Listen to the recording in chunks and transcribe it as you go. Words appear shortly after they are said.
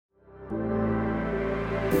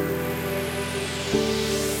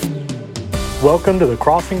Welcome to the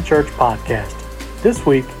Crossing Church Podcast. This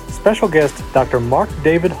week, special guest Dr. Mark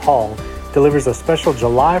David Hall delivers a special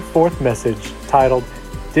July 4th message titled,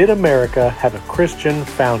 Did America Have a Christian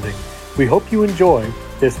Founding? We hope you enjoy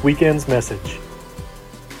this weekend's message.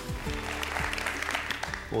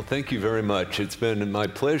 Well, thank you very much. It's been my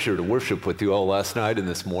pleasure to worship with you all last night and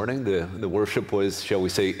this morning. The worship was, shall we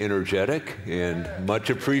say, energetic and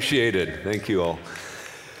much appreciated. Thank you all.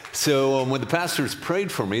 So when the pastors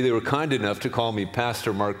prayed for me, they were kind enough to call me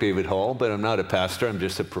Pastor Mark David Hall, but I'm not a pastor, I'm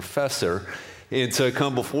just a professor. And so I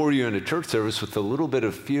come before you in a church service with a little bit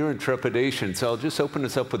of fear and trepidation. So I'll just open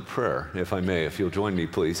us up with prayer, if I may, if you'll join me,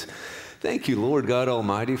 please. Thank you, Lord God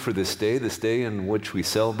Almighty, for this day in which we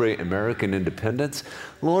celebrate American independence.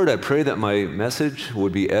 Lord, I pray that my message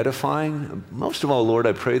would be edifying. Most of all, Lord,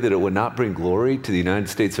 I pray that it would not bring glory to the United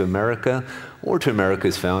States of America or to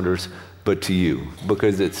America's founders, but to you,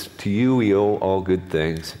 because it's to you we owe all good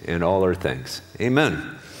things and all our thanks.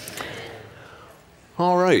 Amen.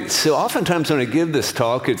 All right, so oftentimes when I give this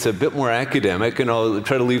talk, it's a bit more academic, and I'll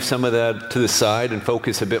try to leave some of that to the side and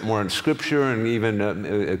focus a bit more on Scripture and even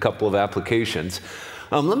a couple of applications.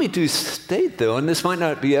 Let me do state, though, and this might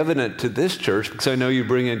not be evident to this church, because I know you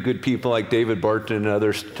bring in good people like David Barton and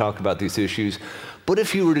others to talk about these issues, but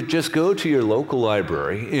if you were to just go to your local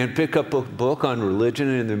library and pick up a book on religion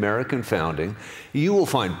and the American founding, you will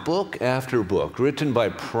find book after book written by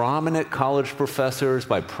prominent college professors,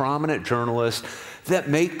 by prominent journalists that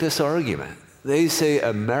make this argument. They say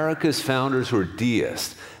America's founders were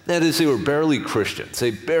deists. That is, they were barely Christians.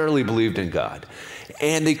 They barely believed in God.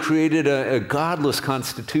 And they created a godless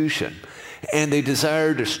constitution. And they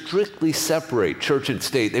desired to strictly separate church and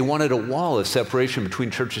state. They wanted a wall of separation between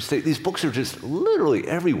church and state. These books are just literally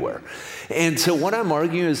everywhere. And so what I'm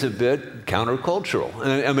arguing is a bit countercultural.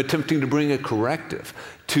 And I'm attempting to bring a corrective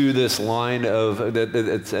to this line of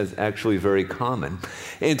that's actually very common.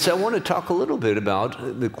 And so I want to talk a little bit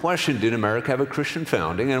about the question, did America have a Christian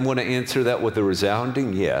founding? And I want to answer that with a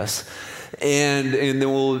resounding yes. And then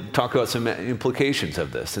we'll talk about some implications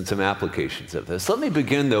of this and some applications of this. Let me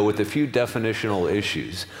begin, though, with a few definitional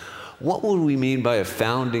issues. What would we mean by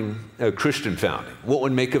a Christian founding? What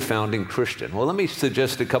would make a founding Christian? Well, let me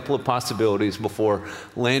suggest a couple of possibilities before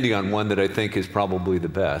landing on one that I think is probably the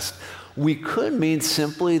best. We could mean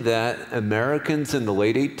simply that Americans in the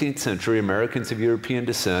late 18th century, Americans of European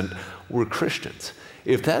descent, were Christians.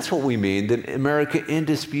 If that's what we mean, then America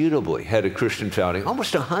indisputably had a Christian founding.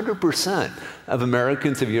 Almost 100% of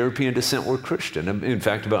Americans of European descent were Christian. In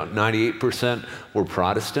fact, about 98% were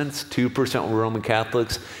Protestants, 2% were Roman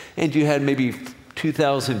Catholics, and you had maybe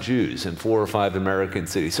 2,000 Jews in 4 or 5 American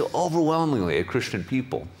cities. So overwhelmingly a Christian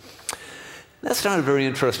people. That's not a very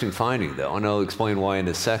interesting finding, though, and I'll explain why in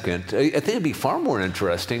a second. I think it'd be far more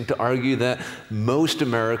interesting to argue that most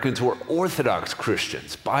Americans were Orthodox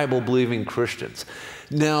Christians, Bible-believing Christians.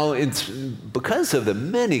 Now, it's because of the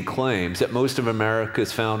many claims that most of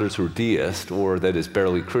America's founders were deist, or that is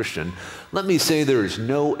barely Christian, let me say there is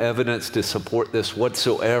no evidence to support this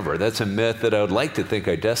whatsoever. That's a myth that I would like to think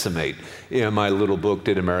I decimate in my little book,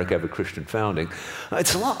 Did America Have a Christian Founding?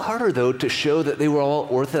 It's a lot harder, though, to show that they were all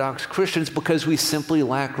Orthodox Christians because we simply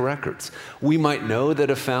lack records. We might know that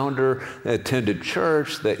a founder attended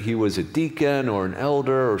church, that he was a deacon or an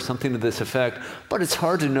elder or something to this effect, but it's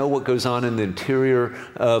hard to know what goes on in the interior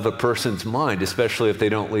of a person's mind, especially if they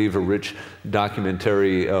don't leave a rich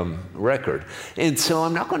documentary record. And so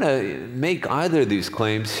I'm not going to make either of these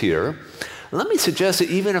claims here. Let me suggest that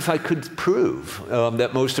even if I could prove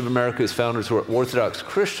that most of America's founders were Orthodox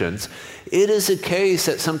Christians, it is a case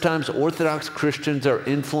that sometimes Orthodox Christians are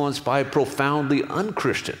influenced by profoundly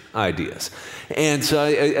un-Christian ideas. And so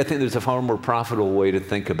I think there's a far more profitable way to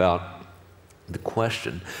think about the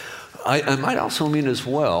question. I might also mean as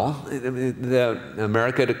well that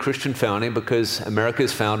America had a Christian founding because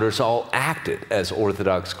America's founders all acted as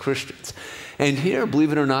Orthodox Christians. And here,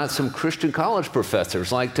 believe it or not, some Christian college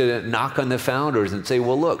professors like to knock on the founders and say,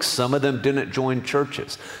 well, look, some of them didn't join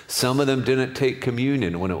churches. Some of them didn't take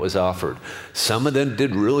communion when it was offered. Some of them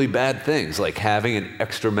did really bad things, like having an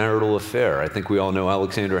extramarital affair. I think we all know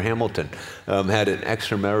Alexander Hamilton had an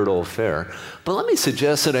extramarital affair. But let me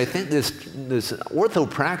suggest that I think this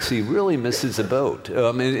orthopraxy really misses the boat.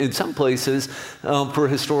 In some places, for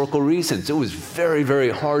historical reasons, it was very,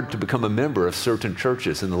 very hard to become a member of certain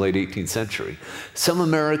churches in the late 18th century. Some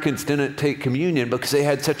Americans didn't take communion because they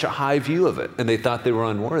had such a high view of it, and they thought they were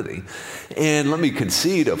unworthy. And let me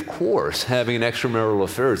concede, of course, having an extramarital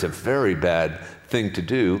affair is a very bad thing to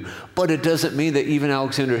do, but it doesn't mean that even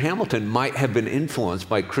Alexander Hamilton might have been influenced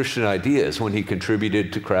by Christian ideas when he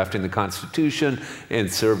contributed to crafting the Constitution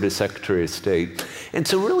and served as Secretary of State. And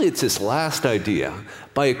so really it's this last idea.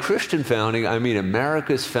 By a Christian founding, I mean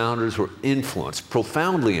America's founders were influenced,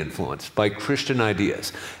 profoundly influenced by Christian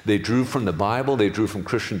ideas. They drew from the Bible, they drew from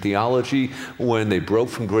Christian theology when they broke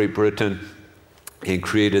from Great Britain and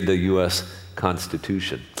created the U.S.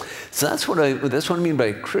 Constitution. So that's what I mean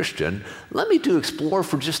by Christian. Let me explore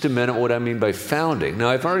for just a minute what I mean by founding. Now,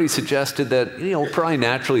 I've already suggested that, we're probably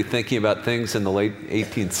naturally thinking about things in the late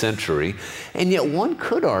 18th century, and yet one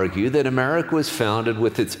could argue that America was founded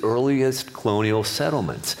with its earliest colonial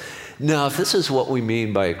settlements. Now, if this is what we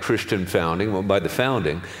mean by a Christian founding, by the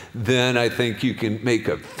founding, then I think you can make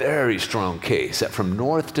a very strong case that from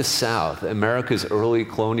north to south, America's early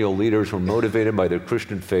colonial leaders were motivated by their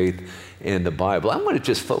Christian faith and the Bible. I'm going to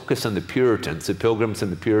just focus on the Puritans, the Pilgrims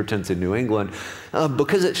and the Puritans in New England,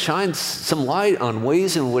 because it shines some light on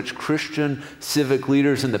ways in which Christian civic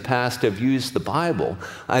leaders in the past have used the Bible,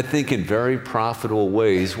 I think, in very profitable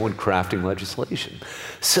ways when crafting legislation.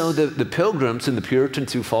 So the Pilgrims and the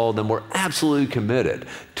Puritans who followed them were absolutely committed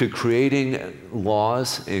to creating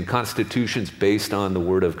laws and constitutions based on the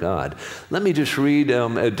Word of God. Let me just read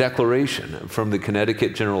a declaration from the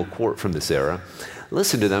Connecticut General Court from this era.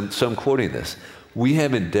 Listen to them, so I'm quoting this. "We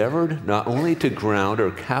have endeavored not only to ground our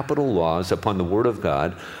capital laws upon the Word of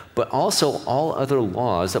God, but also all other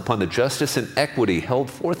laws upon the justice and equity held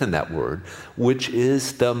forth in that Word, which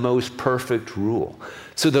is the most perfect rule."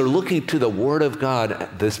 So they're looking to the Word of God,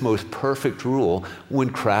 this most perfect rule,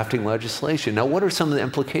 when crafting legislation. Now, what are some of the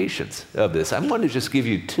implications of this? I'm going to just give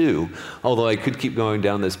you two, although I could keep going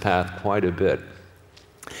down this path quite a bit.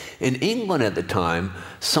 In England at the time,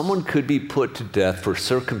 someone could be put to death for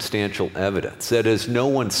circumstantial evidence. That is, no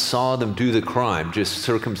one saw them do the crime, just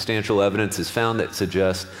circumstantial evidence is found that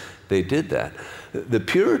suggests they did that. The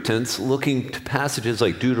Puritans, looking to passages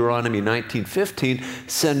like Deuteronomy 19:15,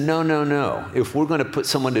 said, no. If we're going to put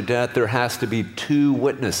someone to death, there has to be two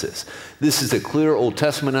witnesses. This is a clear Old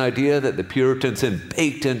Testament idea that the Puritans had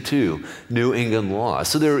baked into New England law.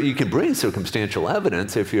 So there, you can bring circumstantial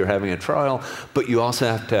evidence if you're having a trial, but you also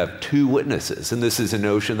have to have two witnesses. And this is a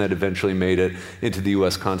notion that eventually made it into the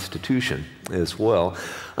U.S. Constitution as well.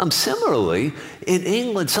 Similarly, in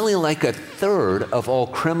England, something like a third of all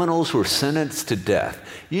criminals were sentenced to death.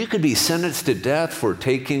 You could be sentenced to death for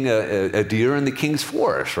taking a deer in the king's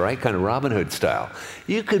forest, right? Kind of Robin Hood style.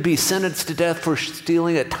 You could be sentenced to death for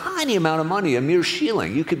stealing a tiny amount of money, a mere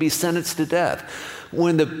shilling. You could be sentenced to death.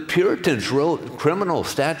 When the Puritans wrote criminal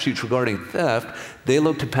statutes regarding theft, they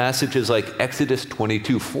looked to passages like Exodus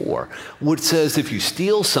 22:4, which says if you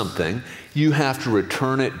steal something, you have to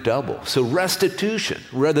return it double. So restitution,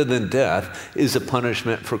 rather than death, is a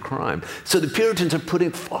punishment for crime. So the Puritans are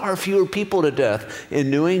putting far fewer people to death in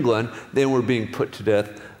New England than were being put to death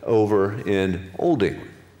over in Old England.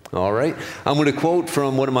 All right? I'm going to quote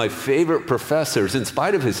from one of my favorite professors. In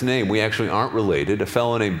spite of his name, we actually aren't related. A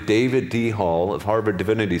fellow named David D. Hall of Harvard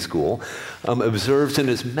Divinity School observes in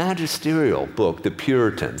his magisterial book, The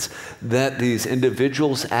Puritans, that these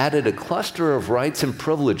individuals added a cluster of rights and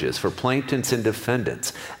privileges for plaintiffs and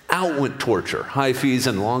defendants. Out went torture, high fees,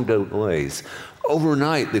 and long delays.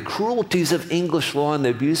 Overnight, the cruelties of English law and the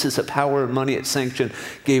abuses of power and money it sanctioned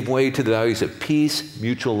gave way to the values of peace,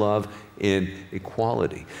 mutual love, and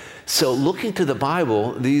equality. So looking to the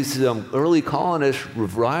Bible, these early colonists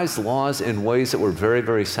revised laws in ways that were very,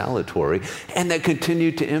 very salutary and that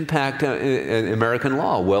continued to impact American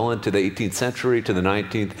law well into the 18th century, to the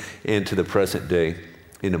 19th, and to the present day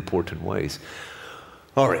in important ways.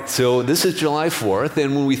 All right, so this is July 4th,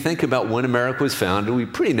 and when we think about when America was founded, we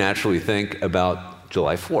pretty naturally think about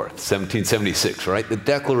July 4th, 1776, right? The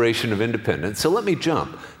Declaration of Independence. So let me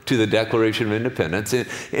jump to the Declaration of Independence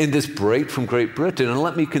and this break from Great Britain, and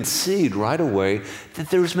let me concede right away that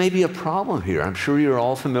there's maybe a problem here. I'm sure you're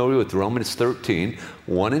all familiar with Romans 13,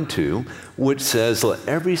 1 and 2, which says, "Let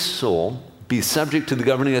every soul be subject to the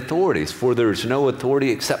governing authorities, for there is no authority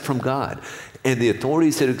except from God, and the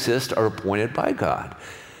authorities that exist are appointed by God."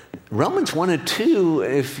 Romans 1 and 2,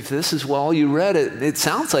 if this is all you read, it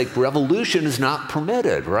sounds like revolution is not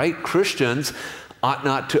permitted, right? Christians ought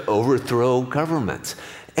not to overthrow governments.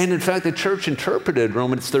 And in fact, the church interpreted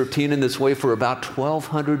Romans 13 in this way for about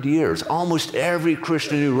 1,200 years. Almost every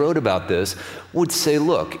Christian who wrote about this would say,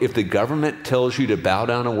 look, if the government tells you to bow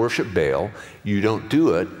down and worship Baal, you don't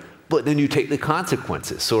do it, but then you take the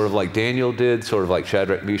consequences, sort of like Daniel did, sort of like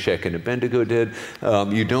Shadrach, Meshach, and Abednego did.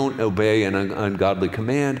 You don't obey an ungodly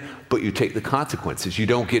command, but you take the consequences. You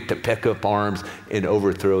don't get to pick up arms and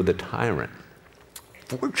overthrow the tyrant.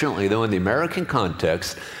 Fortunately, though, in the American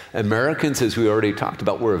context, Americans, as we already talked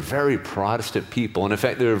about, were a very Protestant people. And in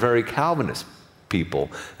fact, they were very Calvinist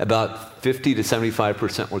people. About 50 to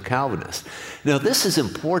 75% were Calvinists. Now, this is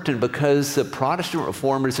important because the Protestant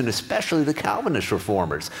reformers, and especially the Calvinist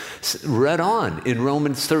reformers, read on in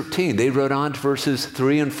Romans 13. They read on to verses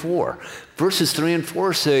 3 and 4. Verses 3 and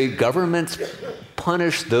 4 say, governments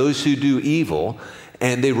punish those who do evil,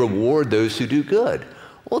 and they reward those who do good.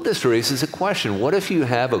 Well, this raises a question. What if you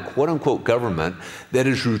have a quote-unquote government that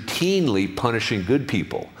is routinely punishing good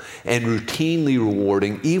people and routinely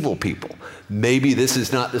rewarding evil people? Maybe this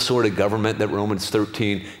is not the sort of government that Romans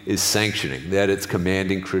 13 is sanctioning, that it's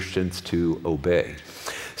commanding Christians to obey.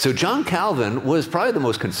 So John Calvin was probably the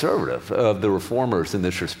most conservative of the reformers in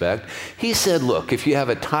this respect. He said, look, if you have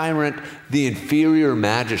a tyrant, the inferior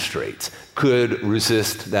magistrates could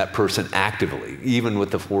resist that person actively, even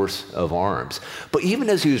with the force of arms. But even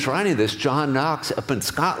as he was writing this, John Knox up in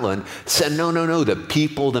Scotland said, no, the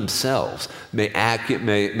people themselves may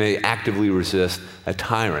actively resist a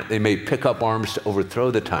tyrant. They may pick up arms to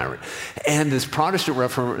overthrow the tyrant. And this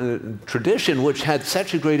Protestant tradition, which had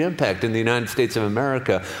such a great impact in the United States of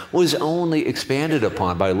America, was only expanded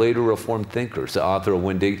upon by later Reformed thinkers, the author of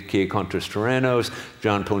Vindicare contra Tyrannos,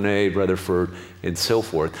 John Ponet, Rutherford, and so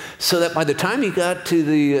forth. So that by the time you got to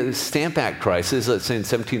the Stamp Act crisis, let's say in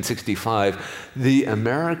 1765, the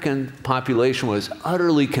American population was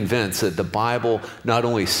utterly convinced that the Bible not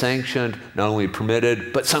only sanctioned, not only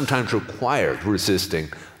permitted, but sometimes required resisting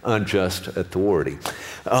unjust authority.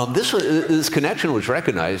 This connection was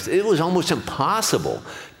recognized. It was almost impossible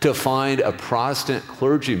to find a Protestant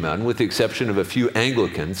clergyman, with the exception of a few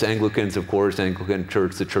Anglicans. Anglicans, of course, Anglican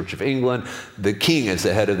Church, the Church of England, the king is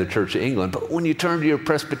the head of the Church of England. But when you turn to your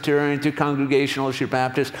Presbyterians, your Congregationalists, your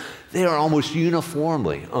Baptists, they are almost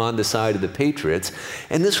uniformly on the side of the Patriots.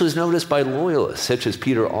 And this was noticed by loyalists, such as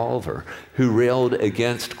Peter Oliver, who railed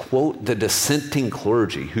against, quote, the dissenting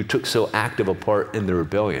clergy who took so active a part in the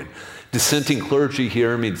rebellion. Dissenting clergy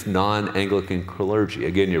here means non-Anglican clergy.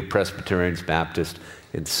 Again, your Presbyterians, Baptists,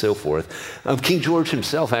 and so forth. King George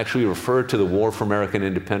himself actually referred to the War for American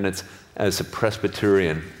Independence as a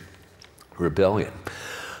Presbyterian rebellion.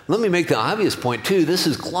 Let me make the obvious point, too. This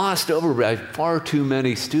is glossed over by far too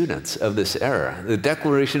many students of this era. The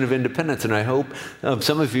Declaration of Independence, and I hope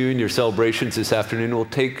some of you in your celebrations this afternoon will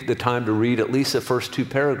take the time to read at least the first two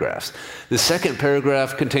paragraphs. The second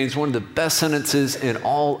paragraph contains one of the best sentences in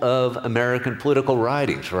all of American political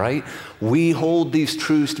writings, right? We hold these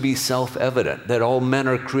truths to be self-evident, that all men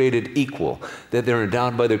are created equal, that they're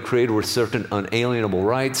endowed by their Creator with certain unalienable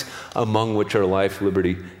rights, among which are life,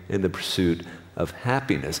 liberty, and the pursuit of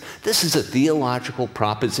happiness. This is a theological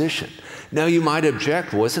proposition. Now, you might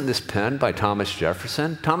object, wasn't this penned by Thomas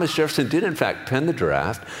Jefferson? Thomas Jefferson did, in fact, pen the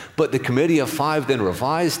draft, but the Committee of Five then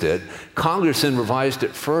revised it. Congress then revised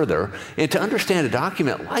it further. And to understand a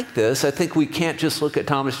document like this, I think we can't just look at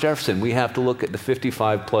Thomas Jefferson. We have to look at the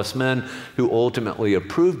 55-plus men who ultimately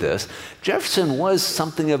approved this. Jefferson was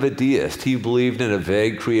something of a deist. He believed in a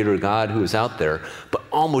vague creator God who was out there, but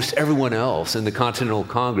almost everyone else in the Continental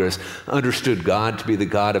Congress understood God to be the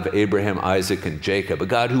God of Abraham, Isaac, and Jacob, a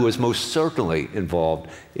God who was most certainly involved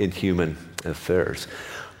in human affairs.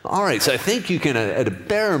 All right, so I think you can, at a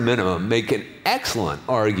bare minimum, make an excellent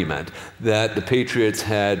argument that the Patriots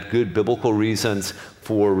had good biblical reasons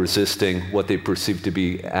for resisting what they perceived to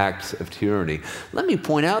be acts of tyranny. Let me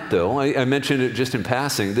point out, though, I mentioned it just in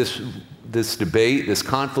passing, this debate, this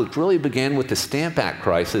conflict really began with the Stamp Act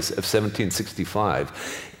crisis of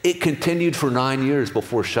 1765. It continued for 9 years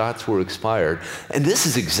before shots were expired. And this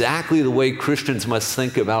is exactly the way Christians must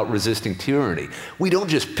think about resisting tyranny. We don't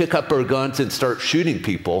just pick up our guns and start shooting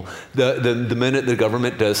people the minute the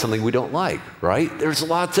government does something we don't like, right? There's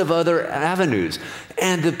lots of other avenues.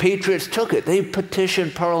 And the Patriots took it. They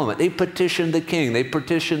petitioned Parliament. They petitioned the king. They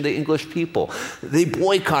petitioned the English people. They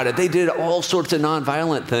boycotted. They did all sorts of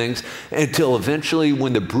nonviolent things until eventually,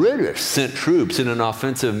 when the British sent troops in an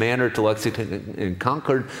offensive manner to Lexington and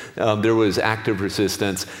Concord, there was active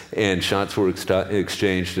resistance and shots were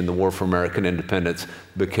exchanged, and the War for American Independence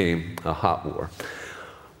became a hot war.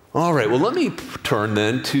 All right, well, let me turn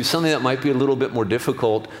then to something that might be a little bit more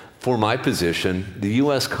difficult for my position, the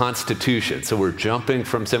U.S. Constitution. So we're jumping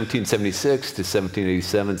from 1776 to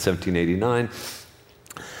 1787, 1789.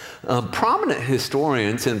 Prominent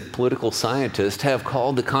historians and political scientists have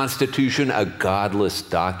called the Constitution a godless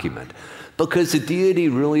document because the deity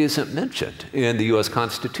really isn't mentioned in the U.S.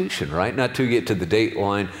 Constitution, right? Not to get to the date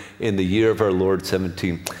line in the year of our Lord,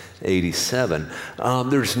 1776. 87.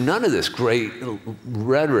 There's none of this great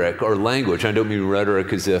rhetoric or language. I don't mean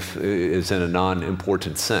rhetoric as if is in a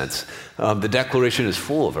non-important sense. The Declaration is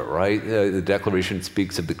full of it, right? The Declaration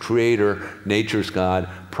speaks of the Creator, nature's God,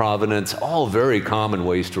 providence, all very common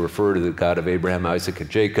ways to refer to the God of Abraham, Isaac, and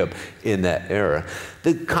Jacob in that era.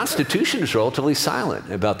 The Constitution is relatively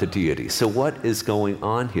silent about the deity. So what is going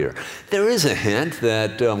on here? There is a hint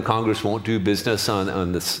that Congress won't do business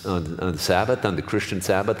on the Sabbath, on the Christian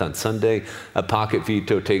Sabbath, on Sunday. A pocket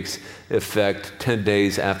veto takes effect 10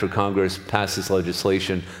 days after Congress passes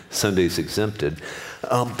legislation. Sunday's exempted.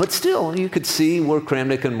 But still, you could see where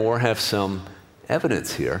Kramnik and Moore have some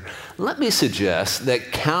evidence here. Let me suggest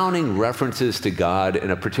that counting references to God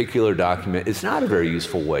in a particular document is not a very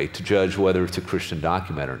useful way to judge whether it's a Christian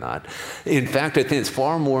document or not. In fact, I think it's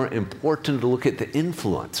far more important to look at the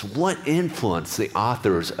influence. What influenced the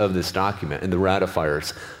authors of this document and the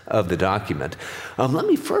ratifiers of the document? Let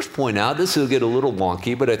me first point out, this will get a little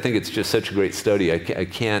wonky, but I think it's just such a great study, I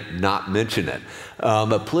can't not mention it.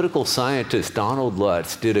 A political scientist, Donald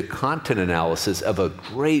Lutz, did a content analysis of a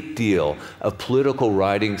great deal of political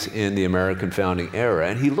writings in the American founding era,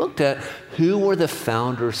 and he looked at who were the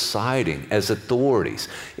founders citing as authorities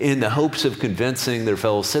in the hopes of convincing their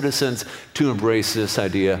fellow citizens to embrace this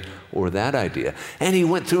idea or that idea. And he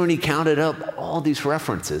went through and he counted up all these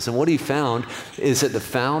references. And what he found is that the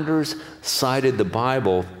founders cited the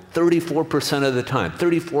Bible 34% of the time.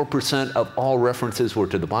 34% of all references were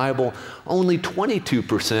to the Bible. Only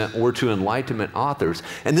 22% were to Enlightenment authors.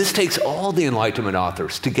 And this takes all the Enlightenment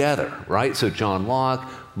authors together, right? So John Locke,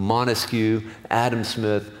 Montesquieu, Adam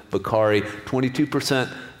Smith, Beccari,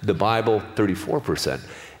 22%, the Bible, 34%.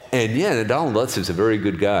 And yet, Donald Lutz is a very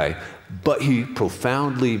good guy, but he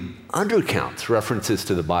profoundly undercounts references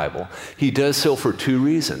to the Bible. He does so for two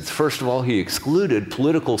reasons. First of all, he excluded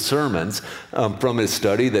political sermons from his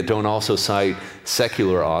study that don't also cite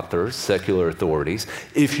secular authors, secular authorities.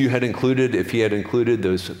 If he had included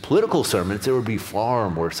those political sermons, there would be far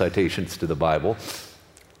more citations to the Bible.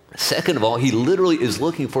 Second of all, he literally is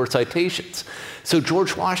looking for citations. So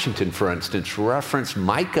George Washington, for instance, referenced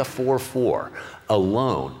Micah 4:4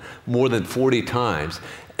 alone more than 40 times.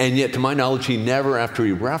 And yet, to my knowledge, he never, after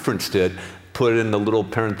he referenced it, put in the little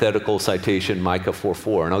parenthetical citation, Micah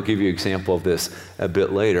 4:4. And I'll give you an example of this a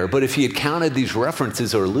bit later. But if he had counted these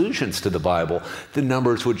references or allusions to the Bible, the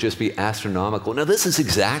numbers would just be astronomical. Now, this is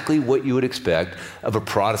exactly what you would expect of a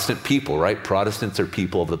Protestant people, right? Protestants are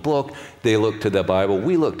people of the book. They look to the Bible.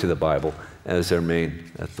 We look to the Bible as their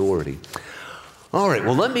main authority. All right,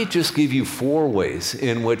 well, let me just give you 4 ways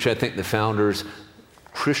in which I think the founders'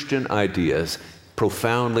 Christian ideas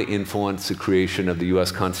profoundly influenced the creation of the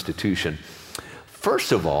U.S. Constitution.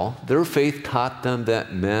 First of all, their faith taught them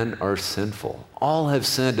that men are sinful. All have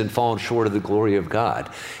sinned and fallen short of the glory of God.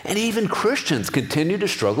 And even Christians continue to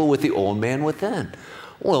struggle with the old man within.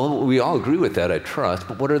 Well, we all agree with that, I trust,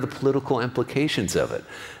 but what are the political implications of it?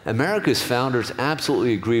 America's founders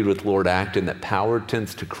absolutely agreed with Lord Acton that power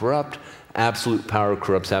tends to corrupt. Absolute power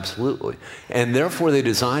corrupts absolutely. And therefore, they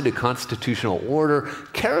designed a constitutional order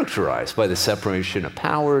characterized by the separation of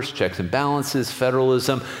powers, checks and balances,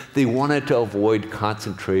 federalism. They wanted to avoid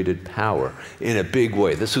concentrated power in a big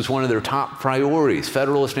way. This was one of their top priorities.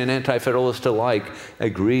 Federalists and anti-federalists alike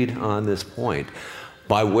agreed on this point.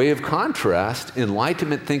 By way of contrast,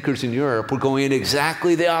 Enlightenment thinkers in Europe were going in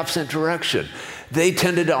exactly the opposite direction. They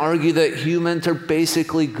tended to argue that humans are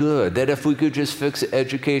basically good, that if we could just fix the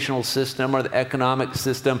educational system or the economic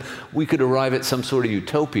system, we could arrive at some sort of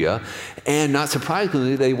utopia. And not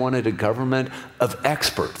surprisingly, they wanted a government of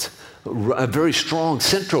experts, a very strong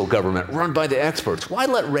central government run by the experts. Why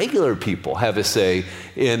let regular people have a say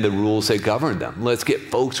in the rules that govern them? Let's get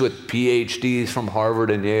folks with PhDs from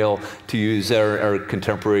Harvard and Yale, to use our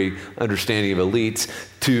contemporary understanding of elites,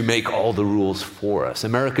 to make all the rules for us.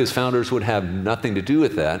 America's founders would have nothing to do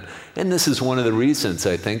with that. And this is one of the reasons,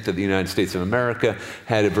 I think, that the United States of America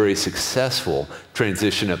had a very successful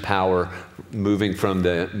transition of power, moving from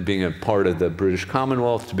being a part of the British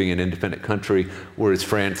Commonwealth to being an independent country, whereas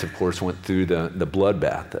France, of course, went through the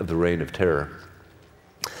bloodbath of the Reign of Terror.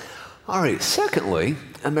 All right, secondly,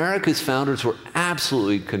 America's founders were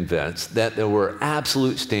absolutely convinced that there were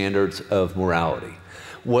absolute standards of morality,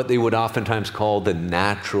 what they would oftentimes call the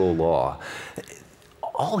natural law.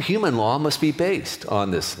 All human law must be based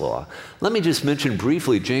on this law. Let me just mention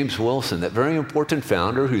briefly James Wilson, that very important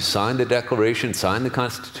founder who signed the Declaration, signed the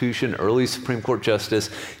Constitution, early Supreme Court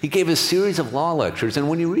justice. He gave a series of law lectures, and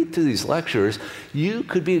when you read through these lectures, you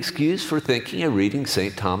could be excused for thinking of reading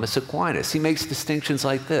St. Thomas Aquinas. He makes distinctions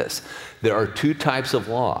like this. There are 2 types of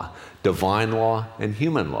law: divine law and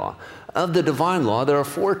human law. Of the divine law, there are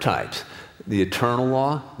 4 types: the eternal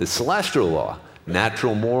law, the celestial law,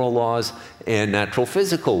 natural moral laws, and natural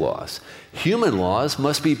physical laws. Human laws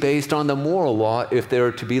must be based on the moral law if they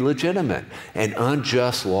are to be legitimate, and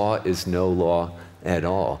unjust law is no law at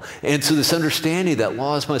all. And so this understanding that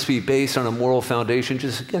laws must be based on a moral foundation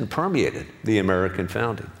just, again, permeated the American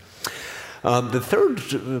founding. The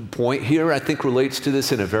third point here, I think, relates to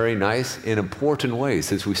this in a very nice and important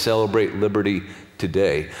ways as we celebrate liberty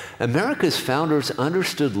today. America's founders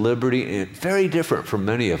understood liberty very different from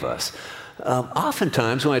many of us.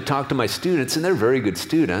 Oftentimes when I talk to my students, and they're very good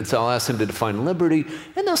students, I'll ask them to define liberty,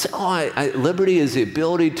 and they'll say, liberty is the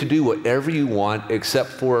ability to do whatever you want except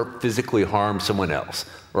for physically harm someone else.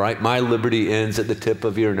 Right? My liberty ends at the tip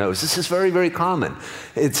of your nose. This is very, very common.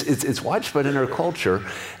 It's widespread in our culture,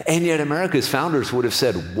 and yet America's founders would have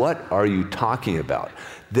said, what are you talking about?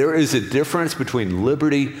 There is a difference between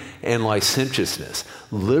liberty and licentiousness.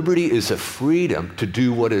 Liberty is a freedom to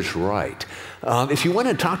do what is right. If you went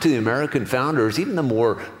and talked to the American founders, even the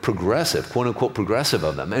more progressive, quote unquote progressive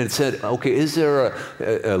of them, and said, okay, is there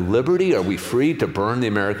a liberty? Are we free to burn the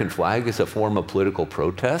American flag as a form of political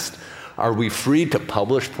protest? Are we free to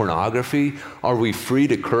publish pornography? Are we free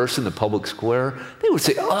to curse in the public square? They would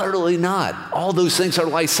say, utterly not. All those things are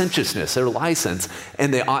licentiousness. They're license,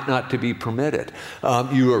 and they ought not to be permitted.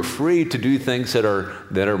 You are free to do things that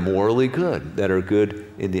are morally good, that are good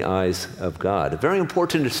in the eyes of God. A very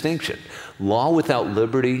important distinction. Law without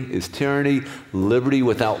liberty is tyranny. Liberty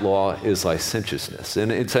without law is licentiousness.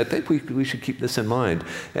 And so I think we should keep this in mind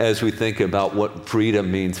as we think about what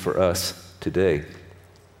freedom means for us today.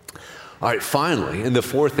 All right, finally, and the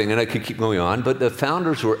fourth thing, and I could keep going on, but the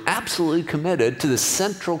founders were absolutely committed to the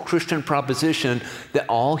central Christian proposition that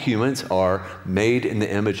all humans are made in the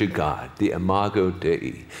image of God, the imago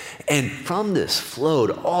Dei. And from this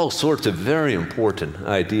flowed all sorts of very important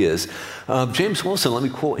ideas. James Wilson, let me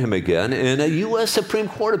quote him again, in a U.S. Supreme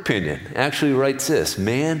Court opinion, actually writes this: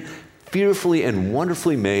 man, fearfully and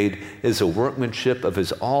wonderfully made, is a workmanship of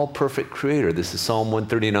his all-perfect creator. This is Psalm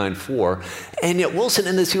 139:4. And yet Wilson,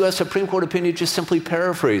 in this U.S. Supreme Court opinion, just simply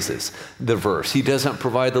paraphrases the verse. He doesn't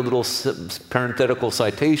provide the little parenthetical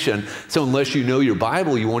citation. So unless you know your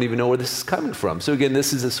Bible, you won't even know where this is coming from. So again,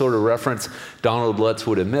 this is a sort of reference Donald Lutz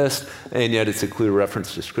would have missed, and yet it's a clear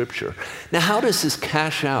reference to Scripture. Now, how does this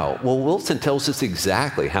cash out? Well, Wilson tells us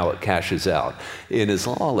exactly how it cashes out in his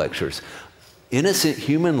law lectures. Innocent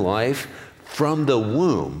human life from the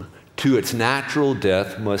womb to its natural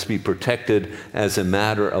death must be protected as a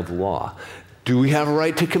matter of law. Do we have a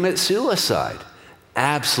right to commit suicide?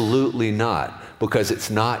 Absolutely not, because it's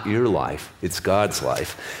not your life, it's God's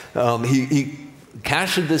life. He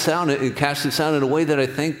cashed this out in a way that I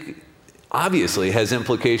think obviously has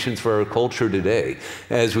implications for our culture today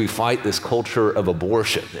as we fight this culture of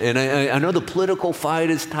abortion. And I know the political fight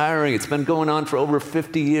is tiring. It's been going on for over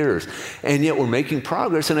 50 years. And yet we're making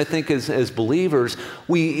progress. And I think as believers,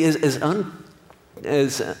 we, as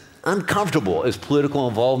uncomfortable as political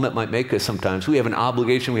involvement might make us sometimes, we have an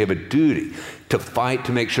obligation, we have a duty to fight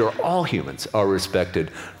to make sure all humans are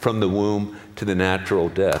respected from the womb to the natural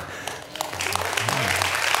death.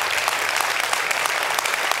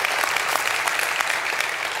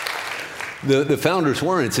 The founders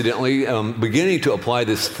were, incidentally, beginning to apply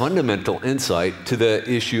this fundamental insight to the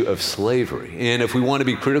issue of slavery. And if we want to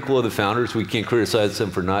be critical of the founders, we can't criticize them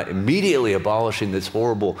for not immediately abolishing this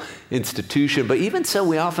horrible institution. But even so,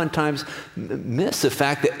 we oftentimes miss the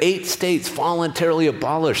fact that 8 states voluntarily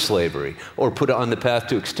abolished slavery or put it on the path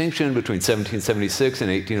to extinction between 1776 and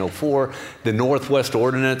 1804. The Northwest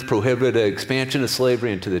Ordinance prohibited the expansion of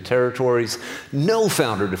slavery into the territories. No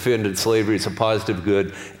founder defended slavery as a positive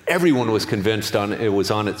good. Everyone was convinced it was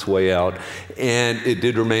on its way out, and it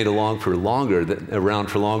did remain around for longer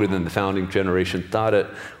than the founding generation thought it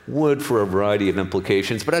would, for a variety of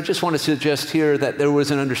implications. But I just want to suggest here that there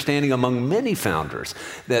was an understanding among many founders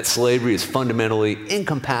that slavery is fundamentally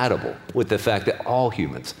incompatible with the fact that all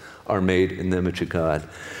humans are made in the image of God.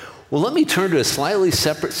 Well, let me turn to a slightly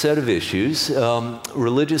separate set of issues,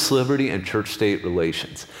 religious liberty and church-state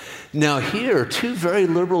relations. Now here, 2 very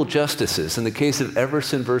liberal justices, in the case of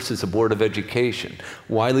Everson versus the Board of Education,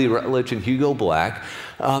 Wiley Rutledge and Hugo Black,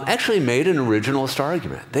 actually made an originalist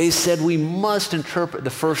argument. They said we must interpret the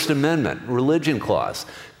First Amendment religion clause.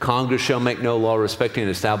 Congress shall make no law respecting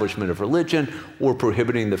the establishment of religion or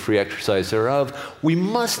prohibiting the free exercise thereof. We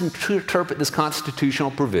must interpret this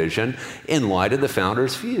constitutional provision in light of the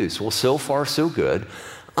founders' views. Well, so far, so good.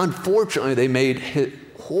 Unfortunately, they made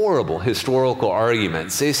horrible historical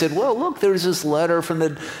arguments. They said, well, look, there's this letter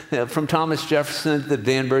from Thomas Jefferson to the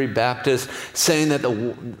Danbury Baptist saying that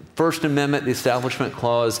the First Amendment, the Establishment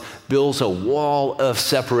Clause, builds a wall of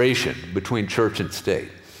separation between church and state.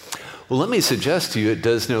 Well, let me suggest to you it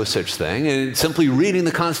does no such thing, and simply reading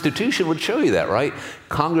the Constitution would show you that, right?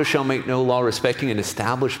 Congress shall make no law respecting an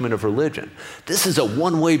establishment of religion. This is a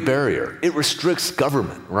one-way barrier. It restricts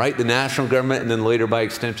government, right? The national government, and then later by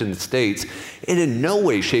extension the states. It in no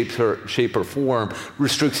way, shape or form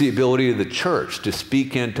restricts the ability of the church to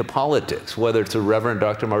speak into politics, whether it's a Reverend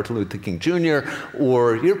Dr. Martin Luther King Jr.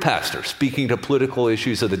 or your pastor speaking to political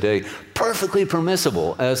issues of the day. Perfectly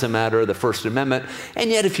permissible as a matter of the First Amendment. And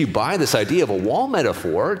yet if you buy this idea of a wall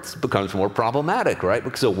metaphor, it becomes more problematic, right?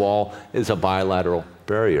 Because a wall is a bilateral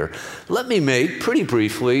barrier. Let me make, pretty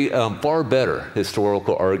briefly, far better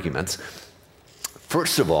historical arguments.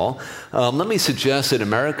 First of all, let me suggest that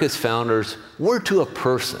America's founders were to a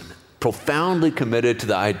person profoundly committed to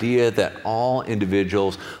the idea that all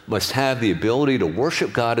individuals must have the ability to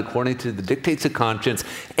worship God according to the dictates of conscience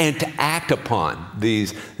and to act upon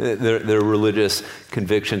their religious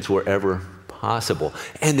convictions wherever possible.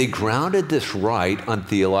 And they grounded this right on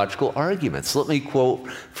theological arguments. Let me quote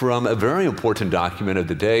from a very important document of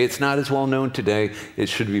the day. It's not as well known today. It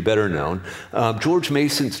should be better known. George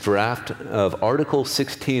Mason's draft of Article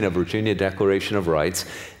 16 of Virginia Declaration of Rights.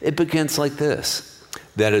 It begins like this: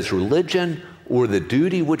 that is religion, or the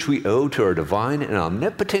duty which we owe to our divine and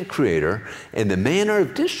omnipotent Creator, and the manner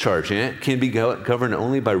of discharging it can be governed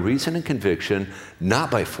only by reason and conviction, not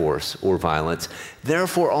by force or violence.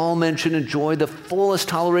 Therefore, all men should enjoy the fullest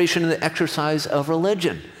toleration in the exercise of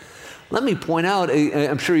religion. Let me point out,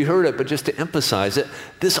 I'm sure you heard it, but just to emphasize it,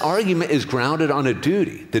 this argument is grounded on a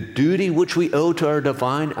duty, the duty which we owe to our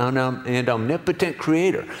divine and omnipotent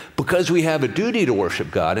Creator. Because we have a duty to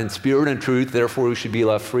worship God in spirit and truth, therefore we should be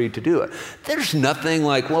left free to do it. There's nothing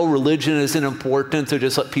like, well, religion isn't important, so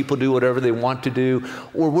just let people do whatever they want to do,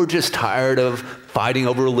 or we're just tired of fighting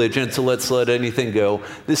over religion, so let's let anything go.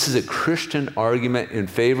 This is a Christian argument in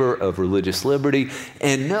favor of religious liberty.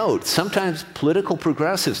 And note, sometimes political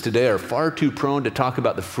progressives today are far too prone to talk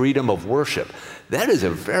about the freedom of worship. That is a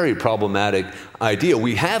very problematic idea.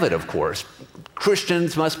 We have it, of course.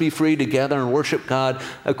 Christians must be free to gather and worship God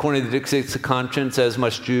according to the dictates of conscience, as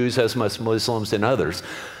must Jews, as must Muslims and others.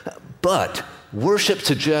 But worship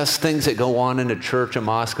suggests things that go on in a church, a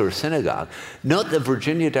mosque, or a synagogue. Note the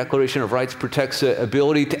Virginia Declaration of Rights protects the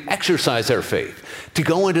ability to exercise our faith, to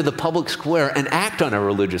go into the public square and act on our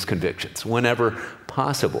religious convictions whenever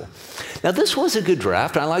possible. Now, this was a good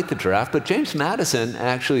draft. I like the draft, but James Madison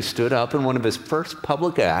actually stood up in one of his first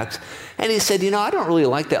public acts, and he said, I don't really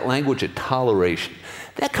like that language of toleration.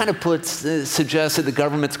 That kind of suggests that the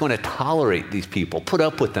government's going to tolerate these people, put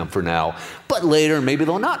up with them for now, but later maybe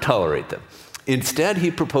they'll not tolerate them. Instead,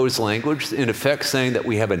 he proposed language, in effect saying that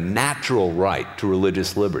we have a natural right to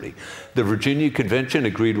religious liberty. The Virginia Convention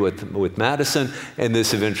agreed with Madison, and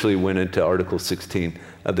this eventually went into Article 16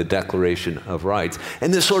 of the Declaration of Rights.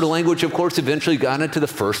 And this sort of language, of course, eventually got into the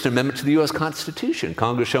First Amendment to the U.S. Constitution.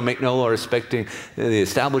 Congress shall make no law respecting the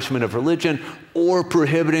establishment of religion or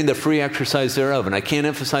prohibiting the free exercise thereof. And I can't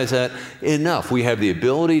emphasize that enough. We have the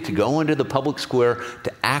ability to go into the public square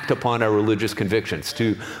to act upon our religious convictions,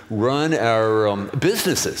 to run our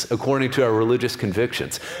businesses according to our religious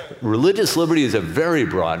convictions. Religious liberty is a very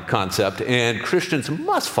broad concept, and Christians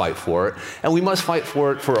must fight for it, and we must fight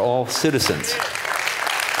for it for all citizens.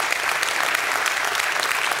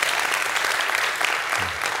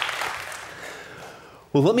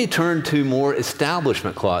 Well, let me turn to more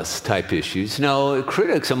Establishment Clause type issues. Now,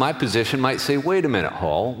 critics of my position might say, wait a minute,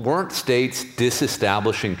 Hall, weren't states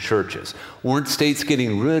disestablishing churches? Weren't states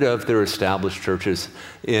getting rid of their established churches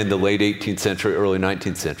in the late 18th century, early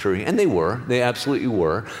 19th century? And they were, they absolutely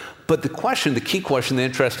were. But the key question, the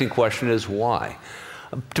interesting question is why?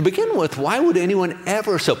 To begin with, why would anyone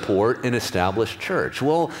ever support an established church?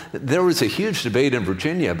 Well, there was a huge debate in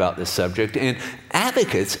Virginia about this subject, and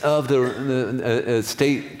advocates of the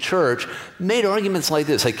state church made arguments like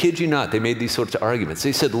this. I kid you not, they made these sorts of arguments.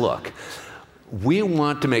 They said, look, we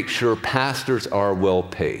want to make sure pastors are well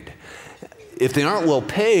paid. If they aren't well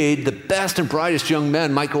paid, the best and brightest young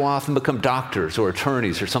men might go off and become doctors or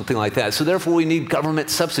attorneys or something like that. So therefore, we need government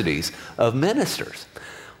subsidies of ministers.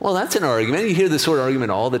 Well, that's an argument. You hear this sort of argument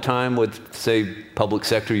all the time with, say, public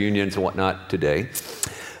sector unions and whatnot today.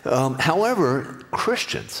 However,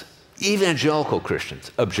 Christians, evangelical Christians,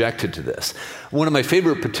 objected to this. One of my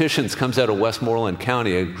favorite petitions comes out of Westmoreland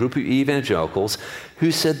County, a group of evangelicals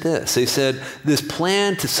who said this. They said, this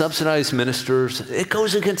plan to subsidize ministers, it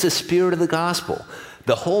goes against the spirit of the gospel.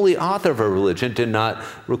 The holy author of our religion did not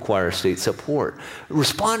require state support.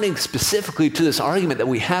 Responding specifically to this argument that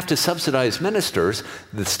we have to subsidize ministers,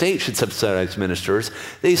 the state should subsidize ministers,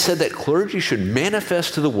 they said that clergy should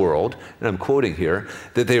manifest to the world, and I'm quoting here,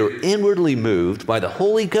 that they are inwardly moved by the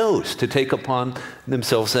Holy Ghost to take upon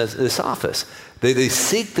themselves this office. They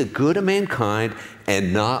seek the good of mankind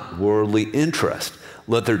and not worldly interest.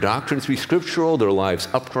 Let their doctrines be scriptural, their lives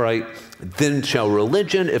upright. Then shall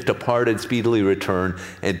religion, if departed, speedily return,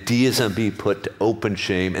 and deism be put to open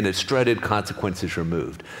shame, and its dreaded consequences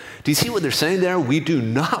removed. Do you see what they're saying there? We do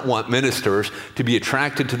not want ministers to be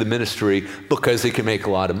attracted to the ministry because they can make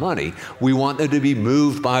a lot of money. We want them to be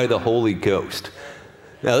moved by the Holy Ghost.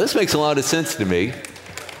 Now, this makes a lot of sense to me.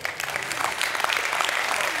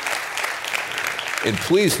 And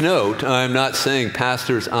please note, I'm not saying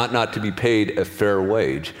pastors ought not to be paid a fair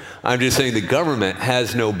wage. I'm just saying the government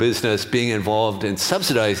has no business being involved in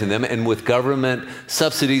subsidizing them, and with government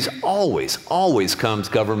subsidies always comes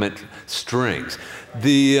government strings.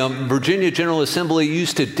 The Virginia General Assembly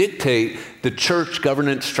used to dictate the church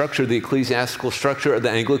governance structure, the ecclesiastical structure of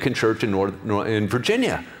the Anglican Church in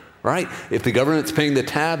Virginia. Right? If the government's paying the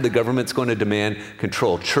tab, the government's going to demand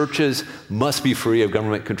control. Churches must be free of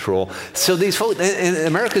government control. So these folks, and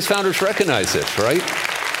America's founders recognize this, right?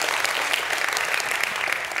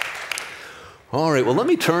 All right, well, let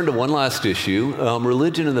me turn to one last issue,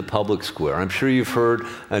 religion in the public square. I'm sure you've heard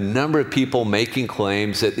a number of people making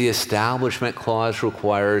claims that the Establishment Clause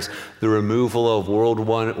requires the removal of World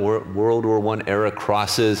War I era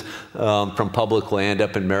crosses from public land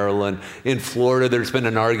up in Maryland. In Florida, there's been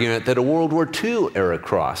an argument that a World War II era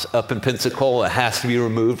cross up in Pensacola has to be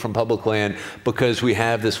removed from public land because we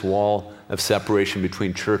have this wall of separation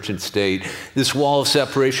between church and state. This wall of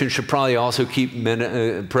separation should probably also keep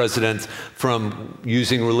presidents from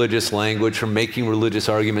using religious language, from making religious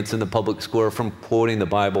arguments in the public square, from quoting the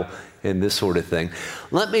Bible and this sort of thing.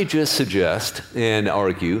 Let me just suggest and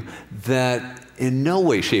argue that in no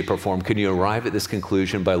way, shape, or form can you arrive at this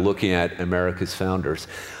conclusion by looking at America's founders.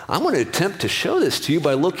 I'm going to attempt to show this to you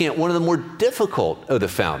by looking at one of the more difficult of the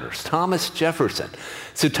founders, Thomas Jefferson.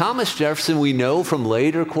 So Thomas Jefferson, we know from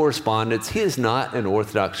later correspondence, he is not an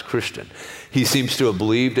Orthodox Christian. He seems to have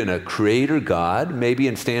believed in a creator God, maybe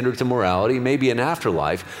in standards of morality, maybe an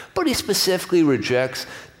afterlife, but he specifically rejects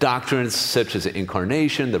doctrines such as the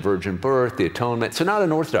incarnation, the virgin birth, the atonement, so not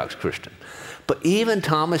an Orthodox Christian. But even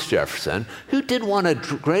Thomas Jefferson, who did want a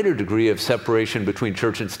greater degree of separation between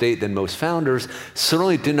church and state than most founders,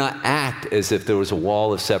 certainly did not act as if there was a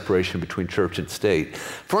wall of separation between church and state.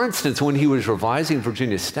 For instance, when he was revising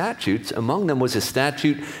Virginia statutes, among them was a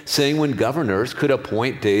statute saying when governors could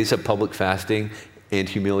appoint days of public fasting and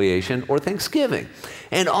humiliation or Thanksgiving,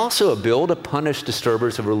 and also a bill to punish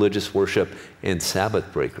disturbers of religious worship and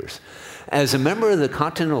Sabbath breakers. As a member of the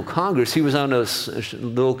Continental Congress, he was on a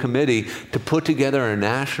little committee to put together a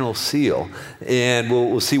national seal, and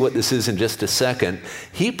we'll see what this is in just a second.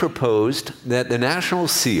 He proposed that the national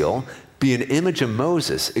seal be an image of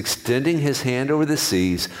Moses extending his hand over the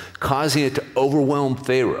seas, causing it to overwhelm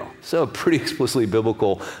Pharaoh. So pretty explicitly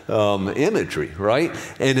biblical imagery, right?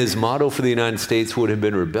 And his motto for the United States would have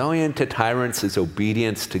been rebellion to tyrants is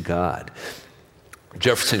obedience to God.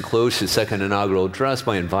 Jefferson closed his second inaugural address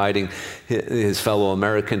by inviting his fellow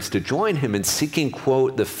Americans to join him in seeking,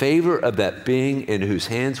 quote, the favor of that being in whose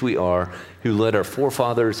hands we are, who led our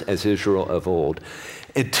forefathers as Israel of old.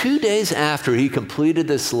 And 2 days after he completed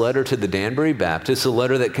this letter to the Danbury Baptists, a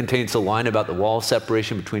letter that contains a line about the wall of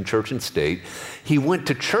separation between church and state, he went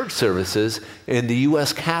to church services in the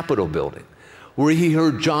U.S. Capitol building, where he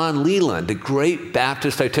heard John Leland, a great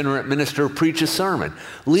Baptist itinerant minister, preach a sermon.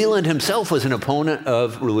 Leland himself was an opponent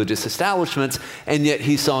of religious establishments, and yet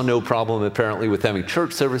he saw no problem apparently with having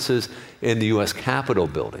church services in the U.S. Capitol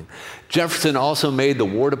building. Jefferson also made the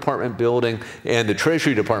War Department building and the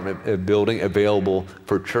Treasury Department building available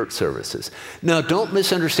for church services. Now, don't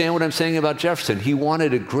misunderstand what I'm saying about Jefferson. He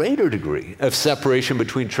wanted a greater degree of separation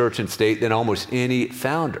between church and state than almost any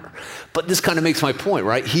founder. But this kind of makes my point,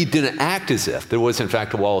 right? He didn't act as if there was, in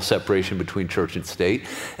fact, a wall of separation between church and state.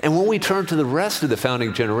 And when we turn to the rest of the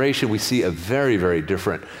founding generation, we see a very, very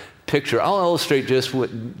different picture. I'll illustrate this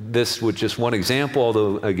with just one example,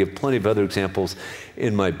 although I give plenty of other examples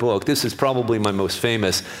in my book. This is probably my most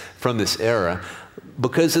famous from this era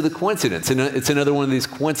because of the coincidence. And it's another one of these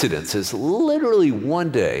coincidences. Literally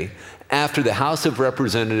one day after the House of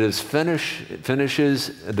Representatives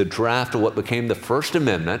finishes the draft of what became the First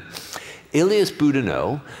Amendment, Elias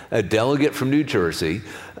Boudinot, a delegate from New Jersey,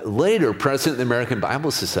 later president of the American Bible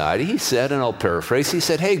Society, he said, and I'll paraphrase, he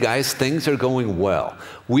said, hey guys, things are going well.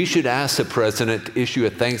 We should ask the president to issue a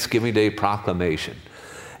Thanksgiving Day proclamation.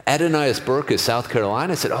 Adonias Burke of South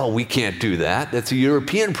Carolina said, oh, we can't do that. That's a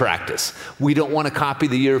European practice. We don't want to copy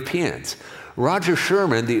the Europeans. Roger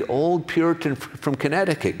Sherman, the old Puritan from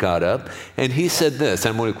Connecticut, got up and he said this.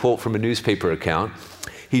 I'm going to quote from a newspaper account.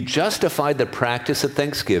 He justified the practice of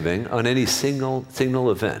Thanksgiving on any single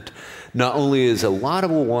event. Not only is a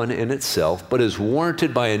laudable one in itself, but is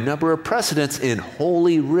warranted by a number of precedents in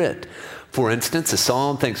Holy Writ. For instance, a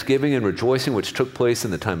solemn thanksgiving and rejoicing which took place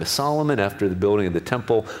in the time of Solomon after the building of the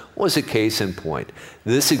temple was a case in point.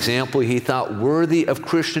 This example he thought worthy of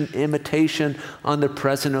Christian imitation on the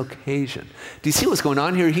present occasion. Do you see what's going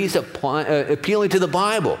on here? He's appealing to the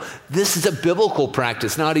Bible. This is a biblical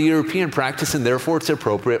practice, not a European practice, and therefore it's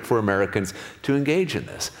appropriate for Americans to engage in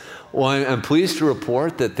this. Well, I'm pleased to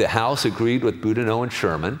report that the House agreed with Boudinot and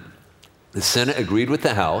Sherman. The Senate agreed with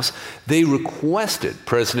the House. They requested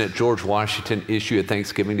President George Washington issue a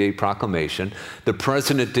Thanksgiving Day proclamation. The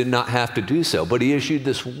president did not have to do so, but he issued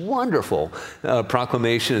this wonderful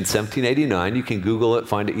proclamation in 1789. You can Google it,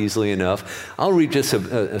 find it easily enough. I'll read just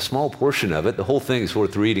a small portion of it. The whole thing is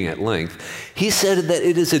worth reading at length. He said that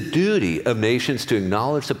it is a duty of nations to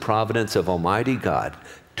acknowledge the providence of Almighty God,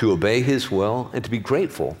 to obey his will, and to be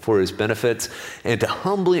grateful for his benefits, and to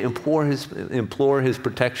humbly implore his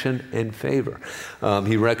protection and favor.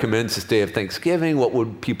 He recommends this day of Thanksgiving. What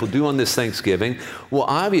would people do on this Thanksgiving? Well,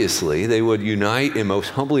 obviously, they would unite in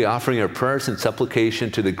most humbly offering our prayers and supplication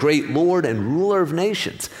to the great Lord and ruler of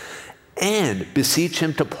nations, and beseech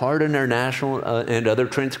him to pardon our national and other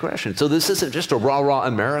transgressions. So this isn't just a rah-rah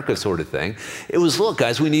America sort of thing. It was, look,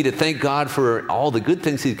 guys, we need to thank God for all the good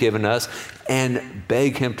things he's given us and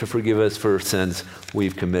beg him to forgive us for sins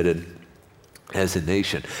we've committed as a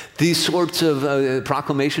nation. These sorts of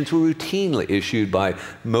proclamations were routinely issued by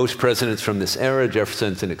most presidents from this era.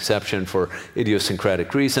 Jefferson's an exception for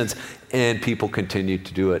idiosyncratic reasons, and people continued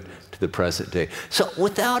to do it to the present day. So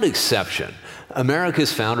without exception,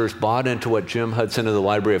 America's founders bought into what Jim Hudson of the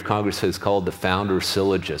Library of Congress has called the Founders'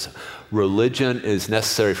 Syllogism. Religion is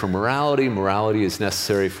necessary for morality. Morality is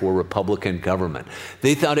necessary for Republican government.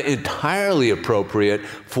 They thought it entirely appropriate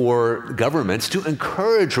for governments to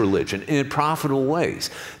encourage religion in profitable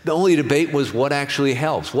ways. The only debate was what actually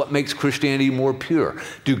helps, what makes Christianity more pure.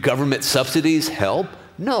 Do government subsidies help?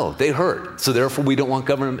 No, they hurt. So therefore, we don't want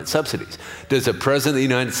government subsidies. Does the President of the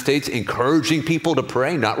United States encouraging people to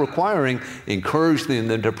pray, not requiring, encouraging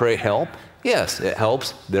them to pray help? Yes, it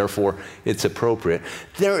helps. Therefore, it's appropriate.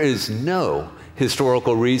 There is no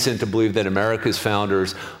historical reason to believe that America's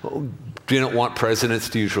founders didn't want presidents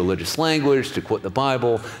to use religious language, to quote the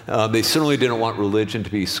Bible. They certainly didn't want religion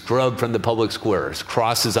to be scrubbed from the public squares.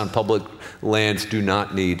 Crosses on public lands do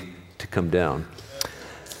not need to come down.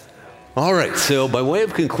 All right, so by way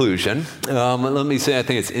of conclusion, let me say I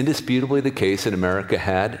think it's indisputably the case that America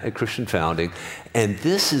had a Christian founding, and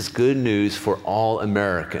this is good news for all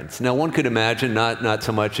Americans. Now, one could imagine, not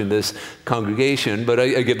so much in this congregation, but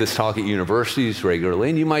I give this talk at universities regularly,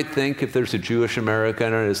 and you might think if there's a Jewish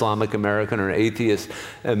American or an Islamic American or an atheist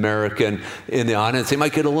American in the audience, they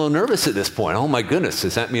might get a little nervous at this point. Oh my goodness,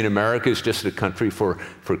 does that mean America is just a country for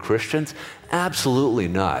Christians? Absolutely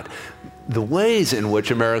not. The ways in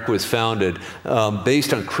which America was founded,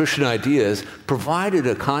 based on Christian ideas, provided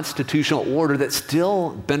a constitutional order that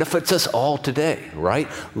still benefits us all today, right?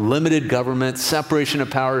 Limited government, separation of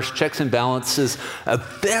powers, checks and balances, a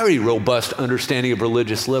very robust understanding of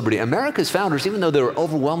religious liberty. America's founders, even though they were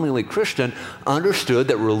overwhelmingly Christian, understood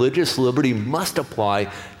that religious liberty must apply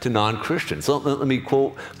to non-Christians. Let me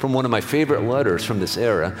quote from one of my favorite letters from this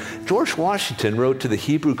era. George Washington wrote to the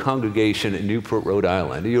Hebrew congregation in Newport, Rhode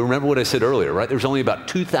Island. You remember what I said earlier, right? There's only about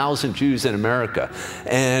 2,000 Jews in America,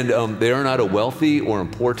 and they are not a wealthy or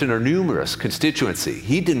important or numerous constituency.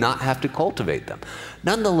 He did not have to cultivate them.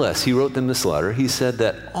 Nonetheless, he wrote them this letter. He said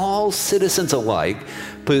that all citizens alike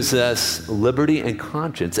possess liberty and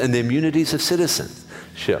conscience and the immunities of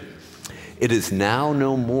citizenship. It is now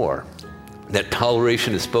no more that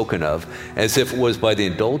toleration is spoken of as if it was by the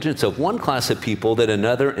indulgence of one class of people that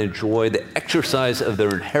another enjoy the exercise of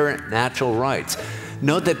their inherent natural rights.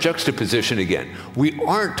 Note that juxtaposition again. We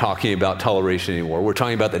aren't talking about toleration anymore. We're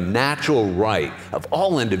talking about the natural right of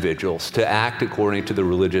all individuals to act according to their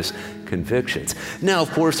religious convictions. Now, of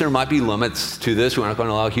course, there might be limits to this. We're not going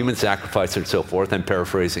to allow human sacrifice and so forth. I'm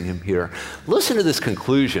paraphrasing him here. Listen to this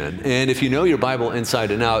conclusion, and if you know your Bible inside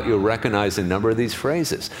and out, you'll recognize a number of these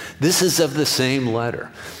phrases. This is of the same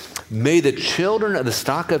letter. May the children of the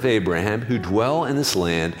stock of Abraham who dwell in this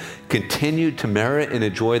land continue to merit and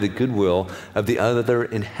enjoy the goodwill of the other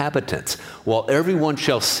inhabitants, while everyone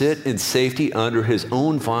shall sit in safety under his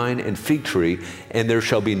own vine and fig tree, and there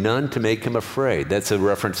shall be none to make him afraid. That's a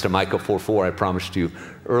reference to Micah 4:4 I promised you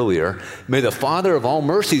earlier. May the Father of all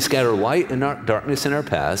mercy scatter light and darkness in our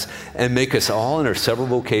paths, and make us all in our several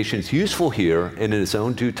vocations useful here and in his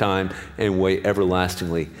own due time and way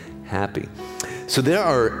everlastingly happy. So there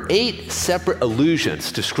are 8 separate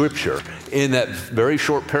allusions to Scripture in that very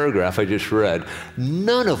short paragraph I just read,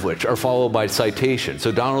 none of which are followed by citation.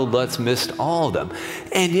 So Donald Lutz missed all of them.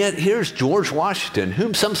 And yet here's George Washington,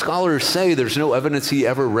 whom some scholars say there's no evidence he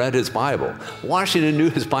ever read his Bible. Washington knew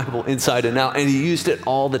his Bible inside and out, and he used it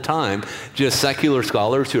all the time. Just secular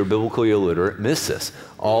scholars who are biblically illiterate miss this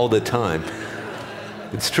all the time.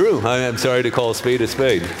 It's true. I'm sorry to call a spade a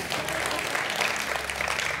spade.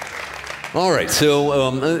 All right,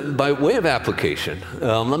 so by way of application,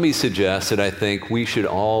 let me suggest that I think we should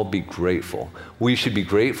all be grateful. We should be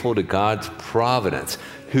grateful to God's providence,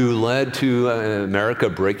 who led to America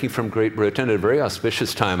breaking from Great Britain at a very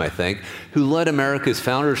auspicious time, I think, who led America's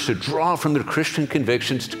founders to draw from their Christian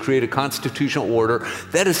convictions to create a constitutional order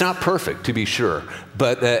that is not perfect, to be sure,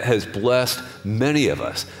 but that has blessed many of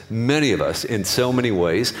us in so many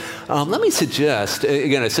ways. Let me suggest,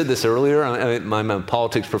 again, I said this earlier, I'm a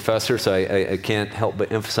politics professor, so I can't help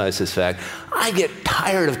but emphasize this fact. I get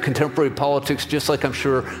tired of contemporary politics, just like I'm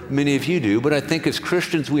sure many of you do, but I think as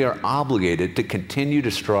Christians we are obligated to continue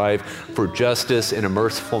to strive for justice in a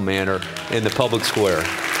merciful manner in the public square.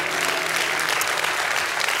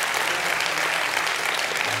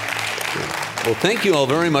 Well, thank you all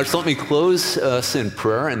very much. Let me close us in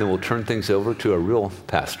prayer, and then we'll turn things over to a real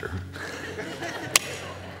pastor.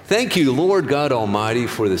 Thank you, Lord God Almighty,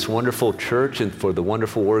 for this wonderful church and for the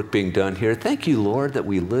wonderful work being done here. Thank you, Lord, that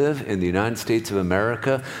we live in the United States of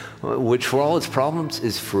America, which for all its problems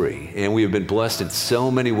is free. And we have been blessed in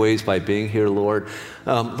so many ways by being here, Lord.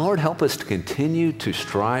 Lord, help us to continue to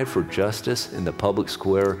strive for justice in the public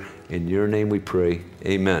square. In your name we pray,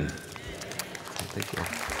 amen. Thank you.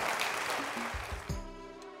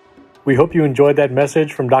 We hope you enjoyed that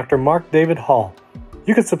message from Dr. Mark David Hall.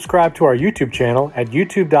 You can subscribe to our YouTube channel at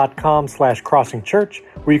youtube.com/crossingchurch,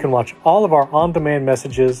 where you can watch all of our on-demand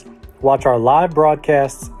messages, watch our live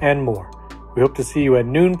broadcasts, and more. We hope to see you at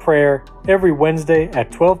noon prayer every Wednesday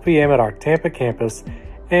at 12 p.m. at our Tampa campus,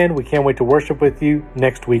 and we can't wait to worship with you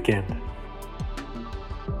next weekend.